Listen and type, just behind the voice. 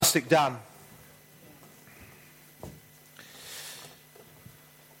Fantastic, Dan.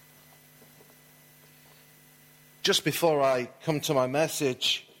 Just before I come to my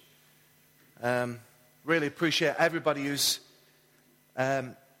message, really appreciate everybody who's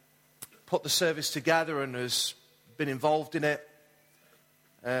put the service together and has been involved in it.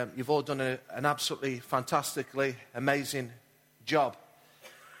 You've all done an absolutely fantastically amazing job,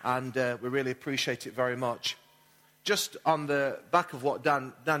 and we really appreciate it very much. Just on the back of what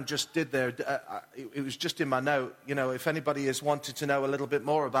Dan just did there, it was just in my note, you know, if anybody has wanted to know a little bit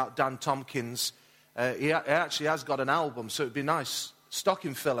more about Dan Tompkins, he actually has got an album, so it'd be nice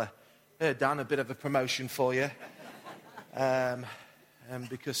stocking filler. Here, Dan, a bit of a promotion for you,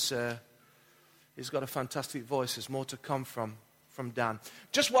 because he's got a fantastic voice. There's more to come from Dan.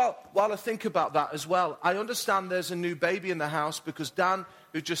 Just while I think about that as well, I understand there's a new baby in the house because Dan,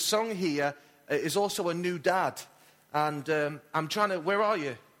 who just sung here, is also a new dad. And I'm trying to... Where are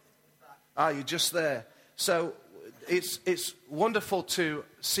you? You're just there. So it's wonderful to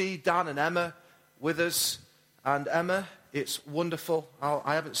see Dan and Emma with us. And Emma, it's wonderful.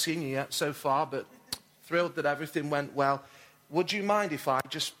 I haven't seen you yet so far, but thrilled that everything went well. Would you mind if I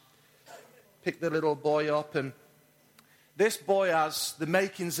just pick the little boy up? And this boy has the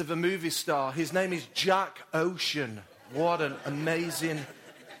makings of a movie star. His name is Jack Ocean. What an amazing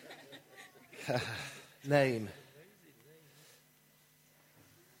name.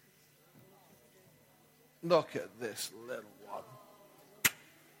 Look at this little one.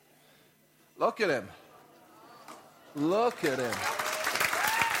 Look at him. Look at him.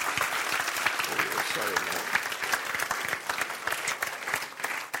 Oh, sorry, mate.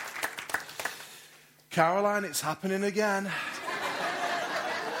 Caroline, it's happening again.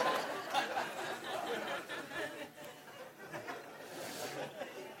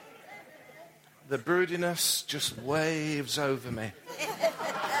 The broodiness just waves over me.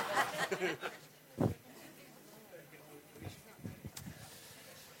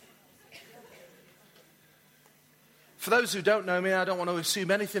 For those who don't know me, I don't want to assume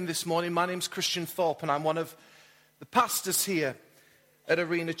anything this morning. My name's Kristian Thorpe, and I'm one of the pastors here at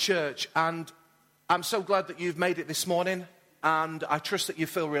Arena Church. And I'm so glad that you've made it this morning, and I trust that you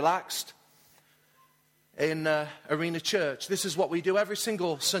feel relaxed in Arena Church. This is what we do every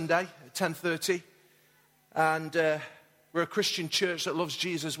single Sunday at 10:30, and we're a Christian church that loves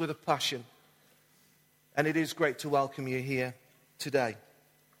Jesus with a passion. And it is great to welcome you here today.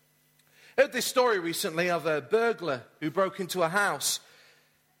 I heard this story recently of a burglar who broke into a house.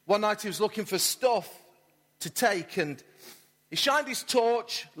 One night he was looking for stuff to take, and he shined his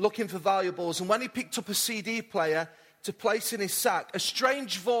torch looking for valuables, and when he picked up a CD player to place in his sack, a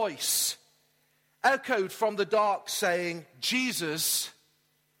strange voice echoed from the dark saying, "Jesus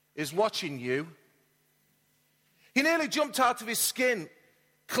is watching you." He nearly jumped out of his skin,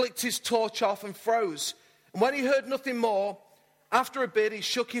 clicked his torch off and froze. And when he heard nothing more, after a bit, he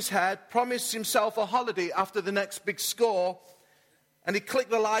shook his head, promised himself a holiday after the next big score, and he clicked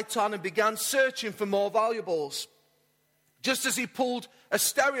the light on and began searching for more valuables. Just as he pulled a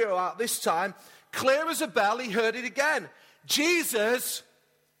stereo out this time, clear as a bell, he heard it again. "Jesus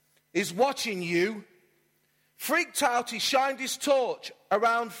is watching you." Freaked out, he shined his torch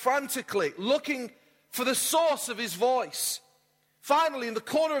around frantically, looking for the source of his voice. Finally, in the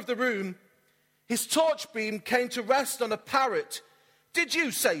corner of the room, his torch beam came to rest on a parrot. "Did you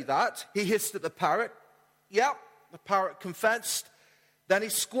say that?" he hissed at the parrot. "Yep," the parrot confessed. Then he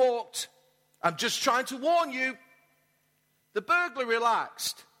squawked, "I'm just trying to warn you." The burglar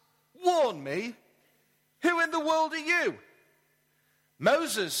relaxed. "Warn me? Who in the world are you?"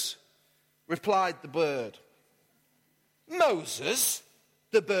 "Moses," replied the bird. "Moses?"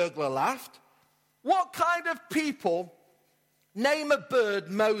 the burglar laughed. "What kind of people name a bird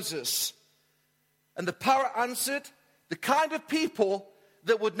Moses?" And the parrot answered, "The kind of people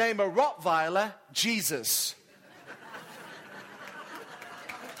that would name a Rottweiler Jesus."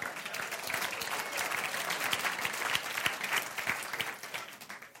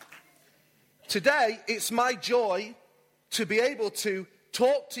 Today, it's my joy to be able to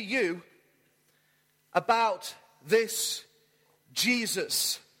talk to you about this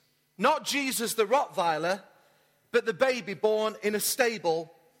Jesus. Not Jesus the Rottweiler, but the baby born in a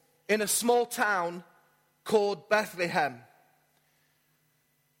stable in a small town called Bethlehem.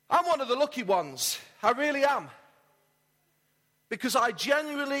 I'm one of the lucky ones. I really am. Because I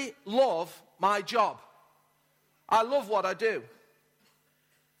genuinely love my job. I love what I do.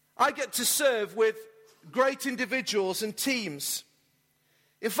 I get to serve with great individuals and teams.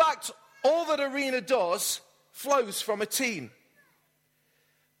 In fact, all that Arena does flows from a team.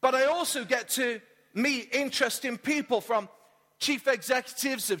 But I also get to meet interesting people from chief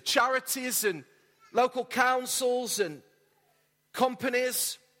executives of charities and local councils and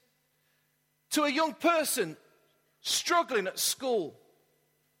companies, to a young person struggling at school.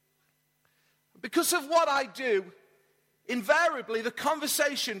 Because of what I do, invariably the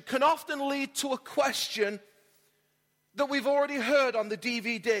conversation can often lead to a question that we've already heard on the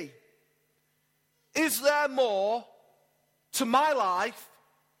DVD. Is there more to my life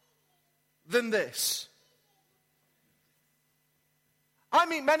than this? I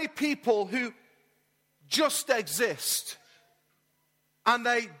meet many people who just exist and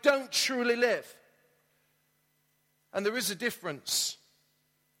they don't truly live. And there is a difference.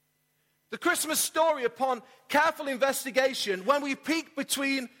 The Christmas story, upon careful investigation, when we peek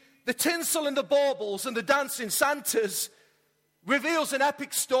between the tinsel and the baubles and the dancing Santas, reveals an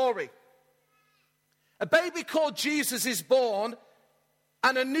epic story. A baby called Jesus is born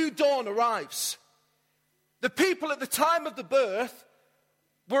and a new dawn arrives. The people at the time of the birth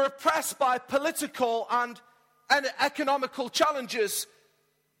were oppressed by political and economical challenges,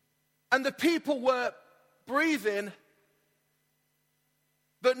 and the people were breathing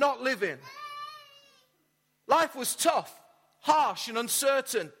but not living. Life was tough, harsh and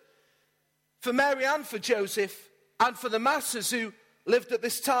uncertain for Mary and for Joseph and for the masses who lived at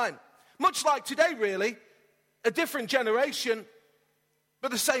this time. Much like today, really, a different generation,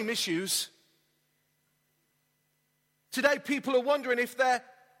 but the same issues. Today, people are wondering if their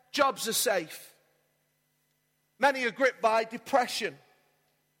jobs are safe. Many are gripped by depression.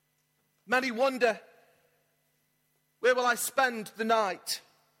 Many wonder, where will I spend the night?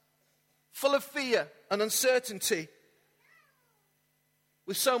 Full of fear and uncertainty,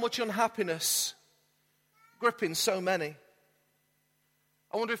 with so much unhappiness gripping so many.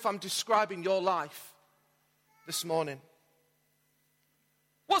 I wonder if I'm describing your life this morning.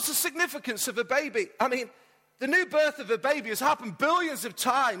 What's the significance of a baby? I mean, the new birth of a baby has happened billions of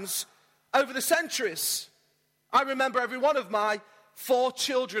times over the centuries. I remember every one of my 4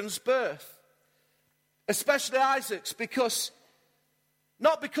 children's birth, especially Isaac's,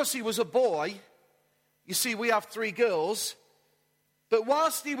 not because he was a boy. You see, we have 3 girls. But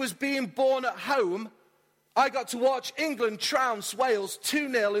whilst he was being born at home, I got to watch England trounce Wales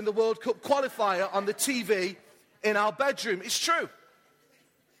 2-0 in the World Cup qualifier on the TV in our bedroom. It's true.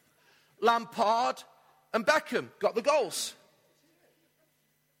 Lampard and Beckham got the goals.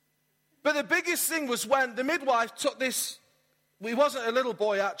 But the biggest thing was when the midwife took this, he wasn't a little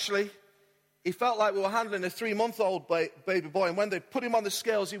boy actually, he felt like we were handling a 3-month-old baby boy, and when they put him on the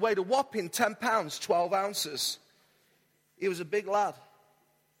scales, he weighed a whopping 10 pounds, 12 ounces. He was a big lad.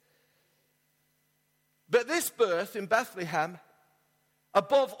 But this birth in Bethlehem,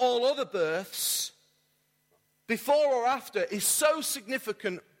 above all other births, before or after, is so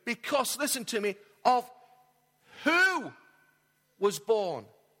significant because, listen to me, of who was born.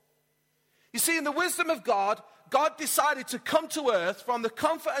 You see, in the wisdom of God, God decided to come to earth from the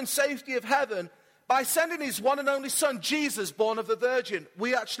comfort and safety of heaven by sending his one and only son, Jesus, born of the Virgin.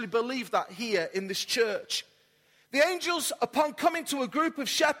 We actually believe that here in this church. The angels, upon coming to a group of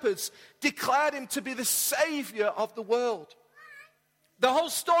shepherds, declared him to be the Savior of the world. The whole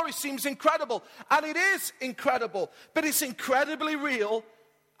story seems incredible, and it is incredible, but it's incredibly real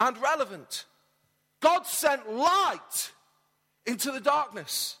and relevant. God sent light into the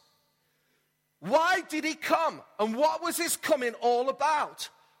darkness. Why did he come? And what was his coming all about?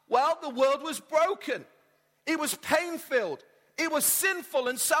 Well, the world was broken. It was pain-filled. It was sinful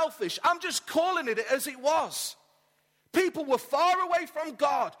and selfish. I'm just calling it as it was. People were far away from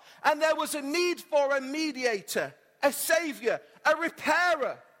God, and there was a need for a mediator, a savior, a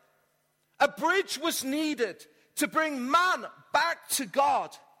repairer. A bridge was needed to bring man back to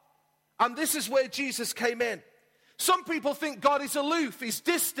God. And this is where Jesus came in. Some people think God is aloof, he's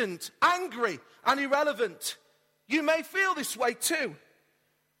distant, angry, and irrelevant. You may feel this way too.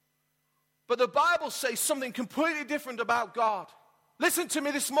 But the Bible says something completely different about God. Listen to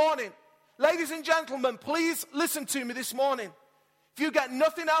me this morning. Ladies and gentlemen, please listen to me this morning. If you get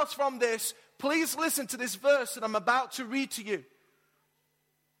nothing else from this, please listen to this verse that I'm about to read to you.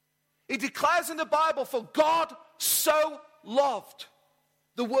 It declares in the Bible, for God so loved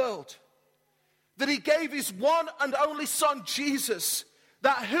the world that he gave his one and only son, Jesus,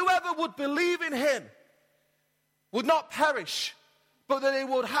 that whoever would believe in him would not perish, but that they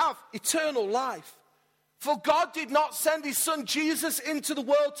would have eternal life. For God did not send his son Jesus into the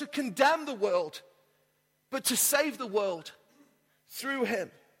world to condemn the world, but to save the world through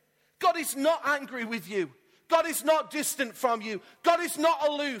him. God is not angry with you. God is not distant from you. God is not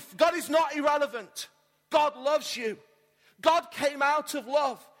aloof. God is not irrelevant. God loves you. God came out of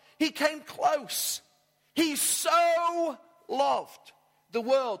love. He came close. He so loved the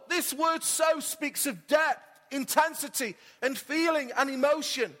world. This word so speaks of depth, intensity, and feeling and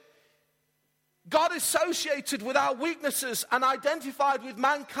emotion. God associated with our weaknesses and identified with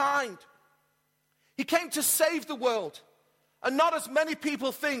mankind. He came to save the world, and not, as many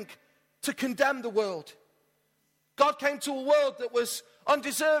people think, to condemn the world. God came to a world that was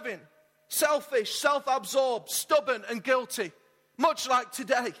undeserving, selfish, self-absorbed, stubborn, and guilty, much like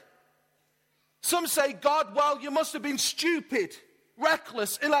today. Some say, God, well, you must have been stupid,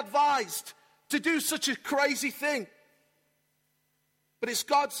 reckless, ill-advised to do such a crazy thing. But it's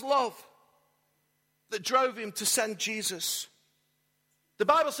God's love that drove him to send Jesus. The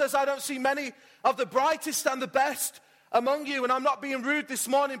Bible says, I don't see many of the brightest and the best among you, and I'm not being rude this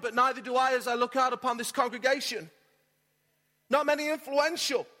morning, but neither do I as I look out upon this congregation. Not many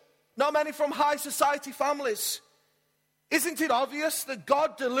influential, not many from high society families. Isn't it obvious that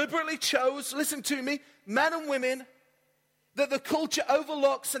God deliberately chose, listen to me, men and women that the culture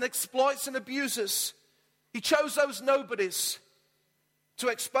overlooks and exploits and abuses? He chose those nobodies to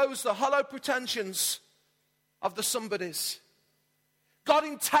expose the hollow pretensions of the somebodies. God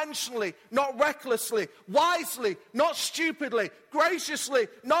intentionally, not recklessly, wisely, not stupidly, graciously,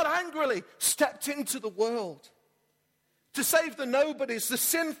 not angrily, stepped into the world to save the nobodies, the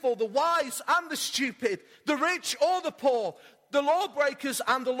sinful, the wise and the stupid, the rich or the poor, the lawbreakers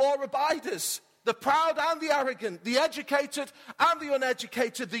and the law-abiders, the proud and the arrogant, the educated and the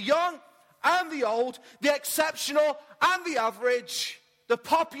uneducated, the young and the old, the exceptional and the average, the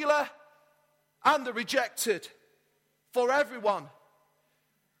popular and the rejected, for everyone,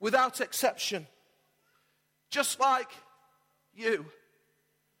 without exception, just like you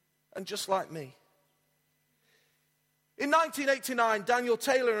and just like me. In 1989, Daniel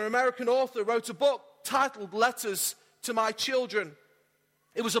Taylor, an American author, wrote a book titled Letters to My Children.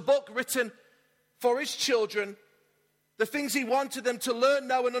 It was a book written for his children, the things he wanted them to learn,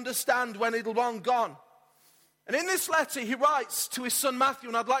 know, and understand when he'd long gone. And in this letter, he writes to his son Matthew,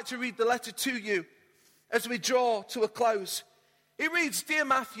 and I'd like to read the letter to you as we draw to a close. He reads, Dear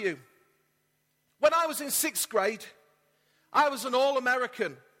Matthew, when I was in 6th grade, I was an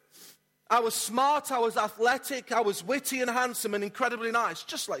all-American. I was smart, I was athletic, I was witty and handsome and incredibly nice.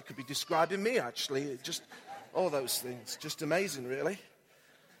 Just like could be describing me, actually. Just all those things. Just amazing, really.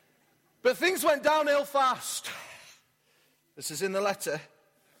 But things went downhill fast. This is in the letter.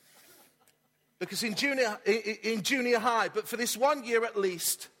 Because in junior high, but for this 1 year at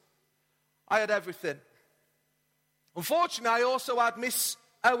least, I had everything. Unfortunately, I also had Miss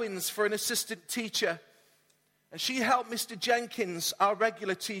Owens for an assistant teacher. And she helped Mr. Jenkins, our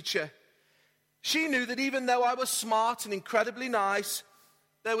regular teacher. She knew that even though I was smart and incredibly nice,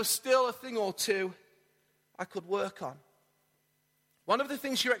 there was still a thing or two I could work on. One of the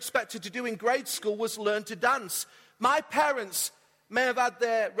things you're expected to do in grade school was learn to dance. My parents may have had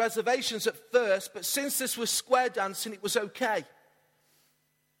their reservations at first, but since this was square dancing, it was okay.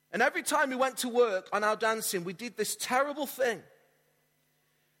 And every time we went to work on our dancing, we did this terrible thing.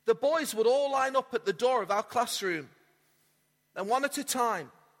 The boys would all line up at the door of our classroom, and one at a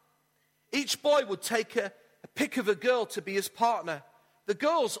time, each boy would take a pick of a girl to be his partner. The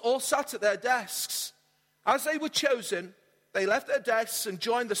girls all sat at their desks. As they were chosen, they left their desks and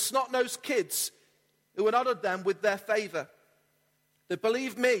joined the snot-nosed kids who had honored them with their favor. But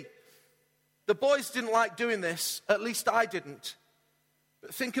believe me, the boys didn't like doing this. At least I didn't.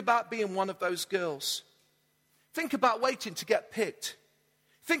 But think about being one of those girls. Think about waiting to get picked.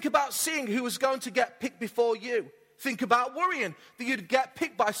 Think about seeing who was going to get picked before you. Think about worrying that you'd get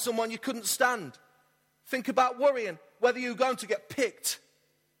picked by someone you couldn't stand. Think about worrying whether you were going to get picked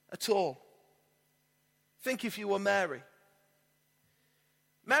at all. Think if you were Mary.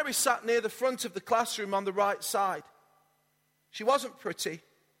 Mary sat near the front of the classroom on the right side. She wasn't pretty,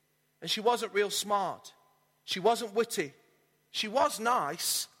 and she wasn't real smart. She wasn't witty. She was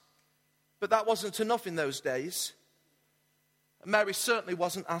nice, but that wasn't enough in those days. And Mary certainly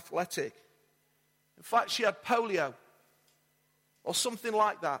wasn't athletic. In fact, she had polio or something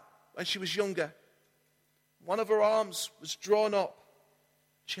like that when she was younger. One of her arms was drawn up.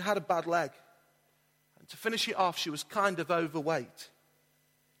 She had a bad leg. And to finish it off, she was kind of overweight.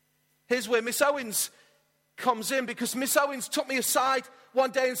 Here's where Miss Owens comes in, because Miss Owens took me aside one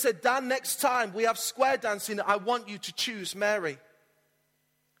day and said, Dan, next time we have square dancing, I want you to choose Mary.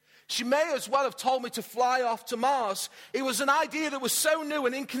 She may as well have told me to fly off to Mars. It was an idea that was so new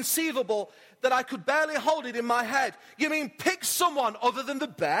and inconceivable that I could barely hold it in my head. You mean pick someone other than the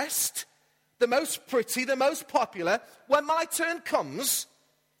best, the most pretty, the most popular, when my turn comes?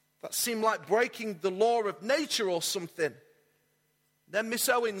 That seemed like breaking the law of nature or something. Then Miss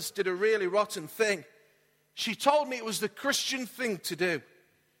Owens did a really rotten thing. She told me it was the Christian thing to do.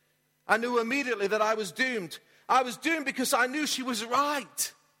 I knew immediately that I was doomed. I was doomed because I knew she was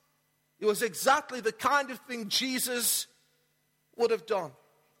right. It was exactly the kind of thing Jesus would have done.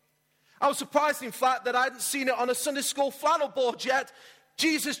 I was surprised, in fact, that I hadn't seen it on a Sunday school flannel board yet.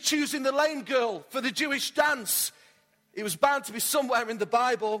 Jesus choosing the lame girl for the Jewish dance. It was bound to be somewhere in the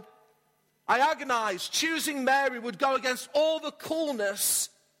Bible. I agonized. Choosing Mary would go against all the coolness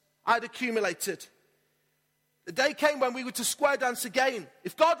I'd accumulated. The day came when we were to square dance again.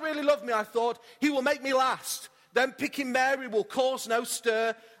 If God really loved me, I thought, he will make me last. Then picking Mary will cause no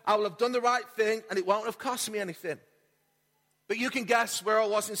stir. I will have done the right thing, and it won't have cost me anything. But you can guess where I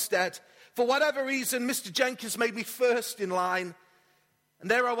was instead. For whatever reason, Mr. Jenkins made me first in line. And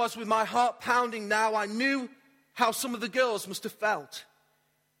there I was with my heart pounding now. I knew how some of the girls must have felt.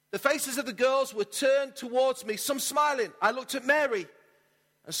 The faces of the girls were turned towards me, some smiling. I looked at Mary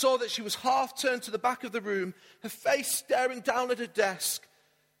and saw that she was half turned to the back of the room, her face staring down at her desk.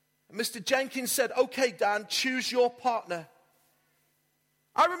 And Mr. Jenkins said, "Okay, Dan, choose your partner."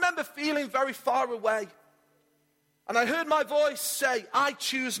 I remember feeling very far away. And I heard my voice say, "I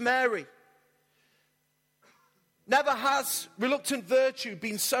choose Mary." Never has reluctant virtue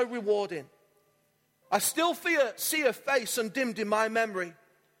been so rewarding. I still see her face undimmed in my memory.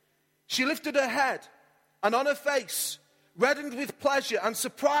 She lifted her head, and on her face, reddened with pleasure and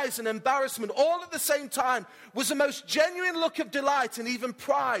surprise and embarrassment, all at the same time, was the most genuine look of delight and even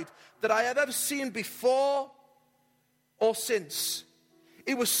pride that I had ever seen before or since.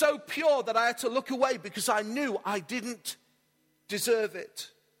 It was so pure that I had to look away because I knew I didn't deserve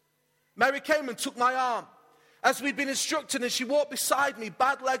it. Mary came and took my arm, as we'd been instructed, and she walked beside me,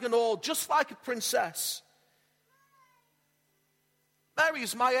 bad leg and all, just like a princess. Mary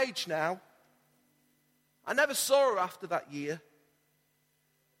is my age now. I never saw her after that year.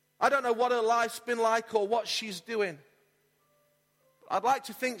 I don't know what her life's been like or what she's doing. But I'd like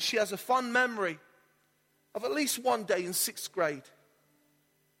to think she has a fond memory of at least one day in 6th grade,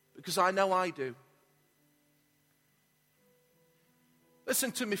 because I know I do.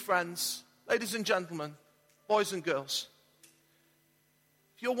 Listen to me, friends, ladies and gentlemen, boys and girls.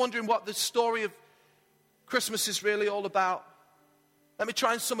 If you're wondering what the story of Christmas is really all about, let me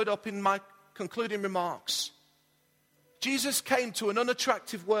try and sum it up in my concluding remarks. Jesus came to an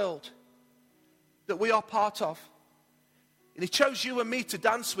unattractive world that we are part of, and he chose you and me to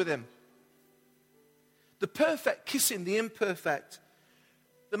dance with him. The perfect kissing the imperfect,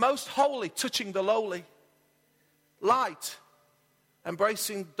 the most holy touching the lowly, light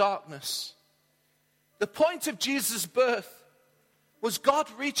embracing darkness. The point of Jesus' birth was God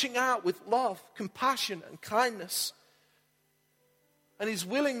reaching out with love, compassion, and kindness, and his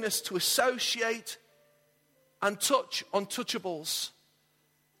willingness to associate and touch untouchables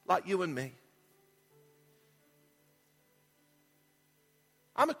like you and me.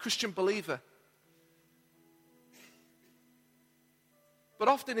 I'm a Christian believer. But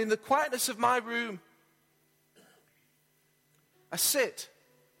often in the quietness of my room, I sit,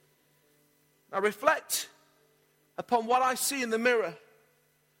 I reflect upon what I see in the mirror,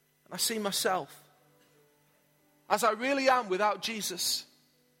 and I see myself as I really am without Jesus.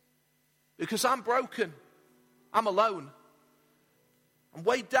 Because I'm broken, I'm alone, I'm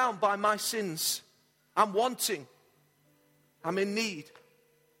weighed down by my sins, I'm wanting, I'm in need,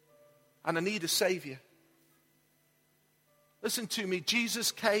 and I need a Savior. Listen to me,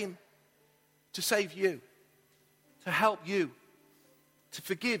 Jesus came to save you, to help you, to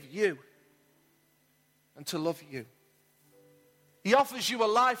forgive you, and to love you. He offers you a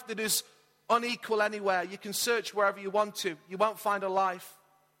life that is unequal anywhere. You can search wherever you want to. You won't find a life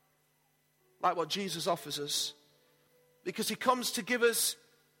like what Jesus offers us, because he comes to give us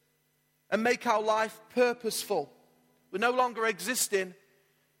and make our life purposeful. We're no longer existing,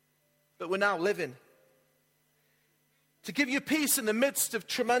 but we're now living. To give you peace in the midst of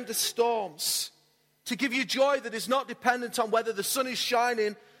tremendous storms. To give you joy that is not dependent on whether the sun is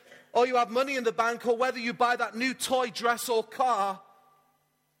shining or you have money in the bank or whether you buy that new toy dress or car.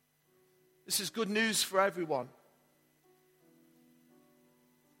 This is good news for everyone.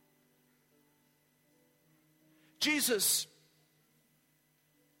 Jesus,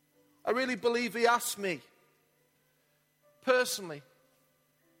 I really believe he asked me personally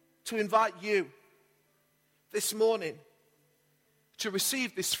to invite you this morning to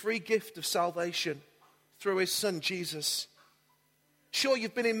receive this free gift of salvation through his son Jesus. Sure,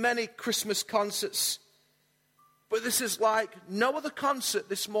 you've been in many Christmas concerts, but this is like no other concert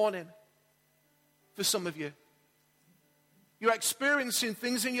this morning for some of you. You're experiencing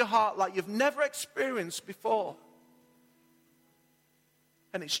things in your heart like you've never experienced before.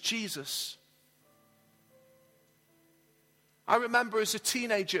 And it's Jesus. I remember as a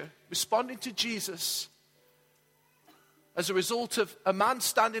teenager responding to Jesus as a result of a man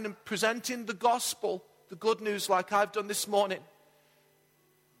standing and presenting the gospel, the good news, like I've done this morning.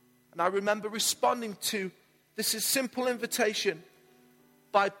 And I remember responding to this is simple invitation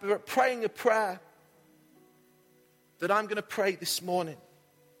by praying a prayer that I'm going to pray this morning.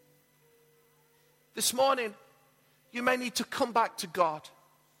 This morning, you may need to come back to God.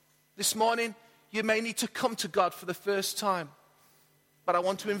 This morning, you may need to come to God for the first time. But I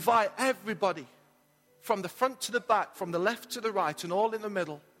want to invite everybody from the front to the back, from the left to the right, and all in the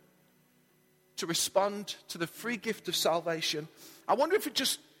middle to respond to the free gift of salvation. I wonder if we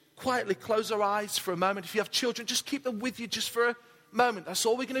just quietly close our eyes for a moment. If you have children, just keep them with you just for a moment. That's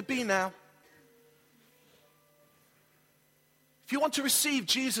all we're going to be now. If you want to receive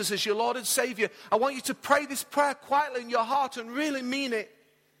Jesus as your Lord and Savior, I want you to pray this prayer quietly in your heart and really mean it.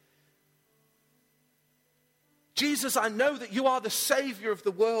 Jesus, I know that you are the Savior of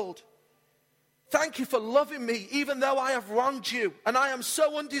the world. Thank you for loving me even though I have wronged you and I am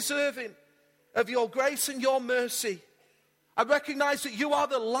so undeserving of your grace and your mercy. I recognize that you are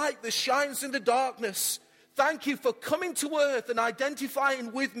the light that shines in the darkness. Thank you for coming to earth and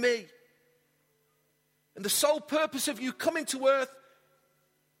identifying with me. And the sole purpose of you coming to earth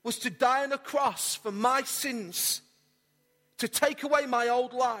was to die on a cross for my sins, to take away my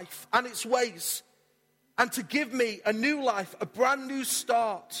old life and its ways, and to give me a new life, a brand new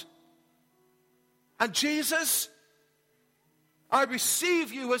start. And Jesus, I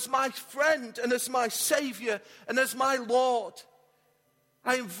receive you as my friend and as my Savior and as my Lord.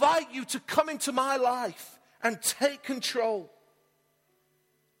 I invite you to come into my life and take control.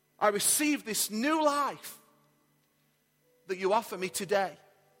 I receive this new life that you offer me today.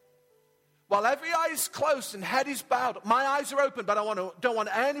 While every eye is closed and head is bowed, my eyes are open, but I don't want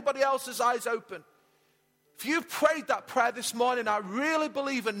anybody else's eyes open. If you've prayed that prayer this morning, I really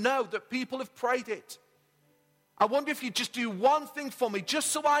believe and know that people have prayed it. I wonder if you just do one thing for me,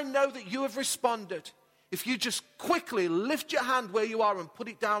 just so I know that you have responded. If you just quickly lift your hand where you are and put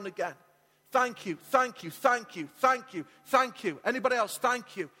it down again. Thank you, thank you, thank you, thank you, thank you. Anybody else?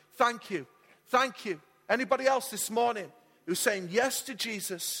 Thank you, thank you, thank you. Anybody else this morning who's saying yes to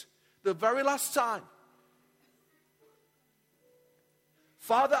Jesus? The very last time.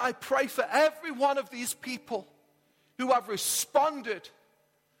 Father, I pray for every one of these people who have responded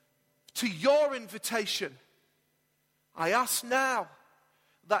to your invitation. I ask now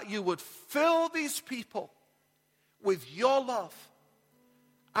that you would fill these people with your love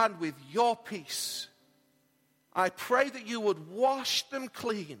and with your peace. I pray that you would wash them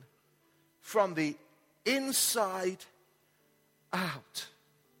clean from the inside out.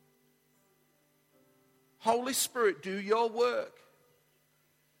 Holy Spirit, do your work.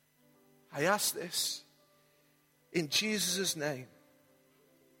 I ask this in Jesus' name.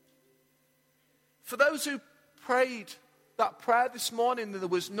 For those who prayed that prayer this morning, there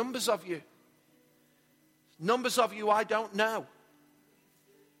was numbers of you. Numbers of you I don't know.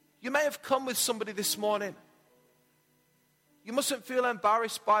 You may have come with somebody this morning. You mustn't feel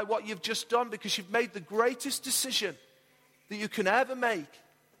embarrassed by what you've just done, because you've made the greatest decision that you can ever make.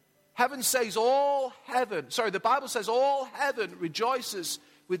 The Bible says all heaven rejoices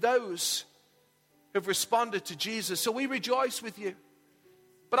with those who have responded to Jesus. So we rejoice with you.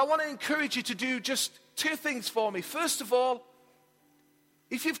 But I want to encourage you to do just two things for me. First of all,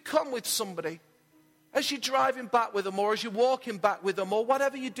 if you've come with somebody, as you're driving back with them, or as you're walking back with them, or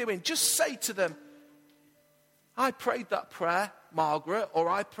whatever you're doing, just say to them, I prayed that prayer, Margaret, or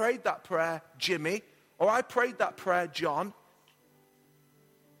I prayed that prayer, Jimmy, or I prayed that prayer, John.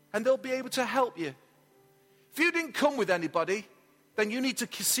 And they'll be able to help you. If you didn't come with anybody, then you need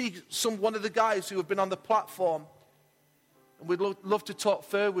to see one of the guys who have been on the platform. And we'd love to talk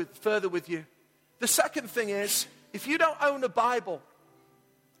further with you. The second thing is, if you don't own a Bible,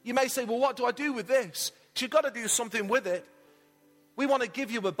 you may say, well, what do I do with this? Because you've got to do something with it. We want to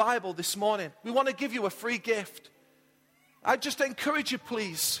give you a Bible this morning. We want to give you a free gift. I just encourage you,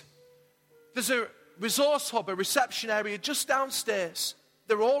 please. There's a resource hub, a reception area just downstairs.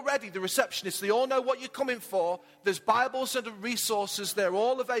 They're all ready, the receptionists. They all know what you're coming for. There's Bibles and resources. They're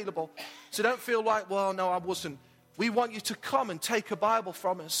all available. So don't feel like, well, no, I wasn't. We want you to come and take a Bible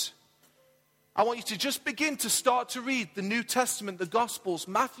from us. I want you to just begin to start to read the New Testament, the Gospels,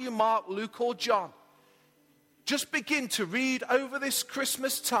 Matthew, Mark, Luke, or John. Just begin to read over this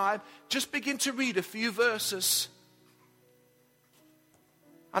Christmas time. Just begin to read a few verses.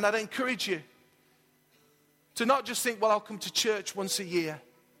 And I'd encourage you to not just think, well, I'll come to church once a year.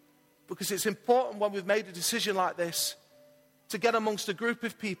 Because it's important when we've made a decision like this to get amongst a group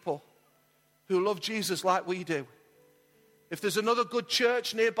of people who love Jesus like we do. If there's another good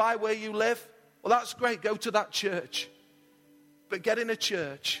church nearby where you live, well, that's great. Go to that church. But get in a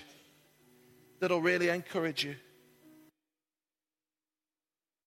church that'll really encourage you.